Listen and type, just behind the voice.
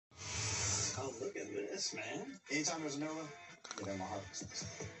this, man. Anytime there's a Nova, you know my heart.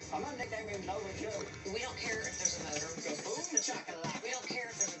 I'm not nicknaming him Nova Joe. We don't care if there's a motor. Go boom the chocolate. We don't care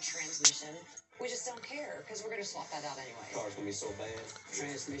if there's a transmission. We just don't care because we're going to swap that out anyway. Car's gonna be so bad.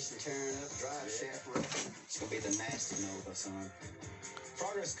 Transmission tearing up, drive shaft broken. It's gonna be the nasty Nova, son.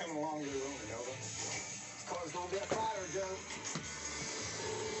 Progress coming along your room, Nova. Car's gonna be a fighter, Joe.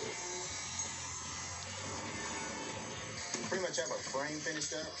 Pretty much have our frame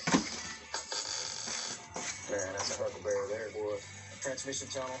finished up. Man, that's a huckleberry there, boy. Transmission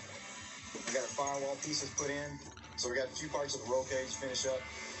tunnel. We got our firewall pieces put in. So we got a few parts of the roll cage finished up.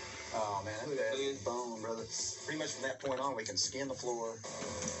 Oh man, look at that bone, brother. Pretty much from that point on, we can skin the floor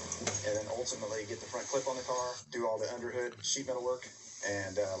and then ultimately get the front clip on the car, do all the underhood sheet metal work,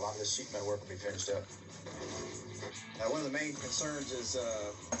 and a lot of the sheet metal work will be finished up. One of the main concerns is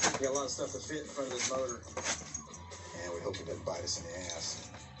we got a lot of stuff to fit in front of this motor, and we hope it doesn't bite us in the ass.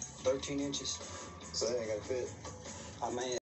 13 inches. So that ain't gonna fit. I mean,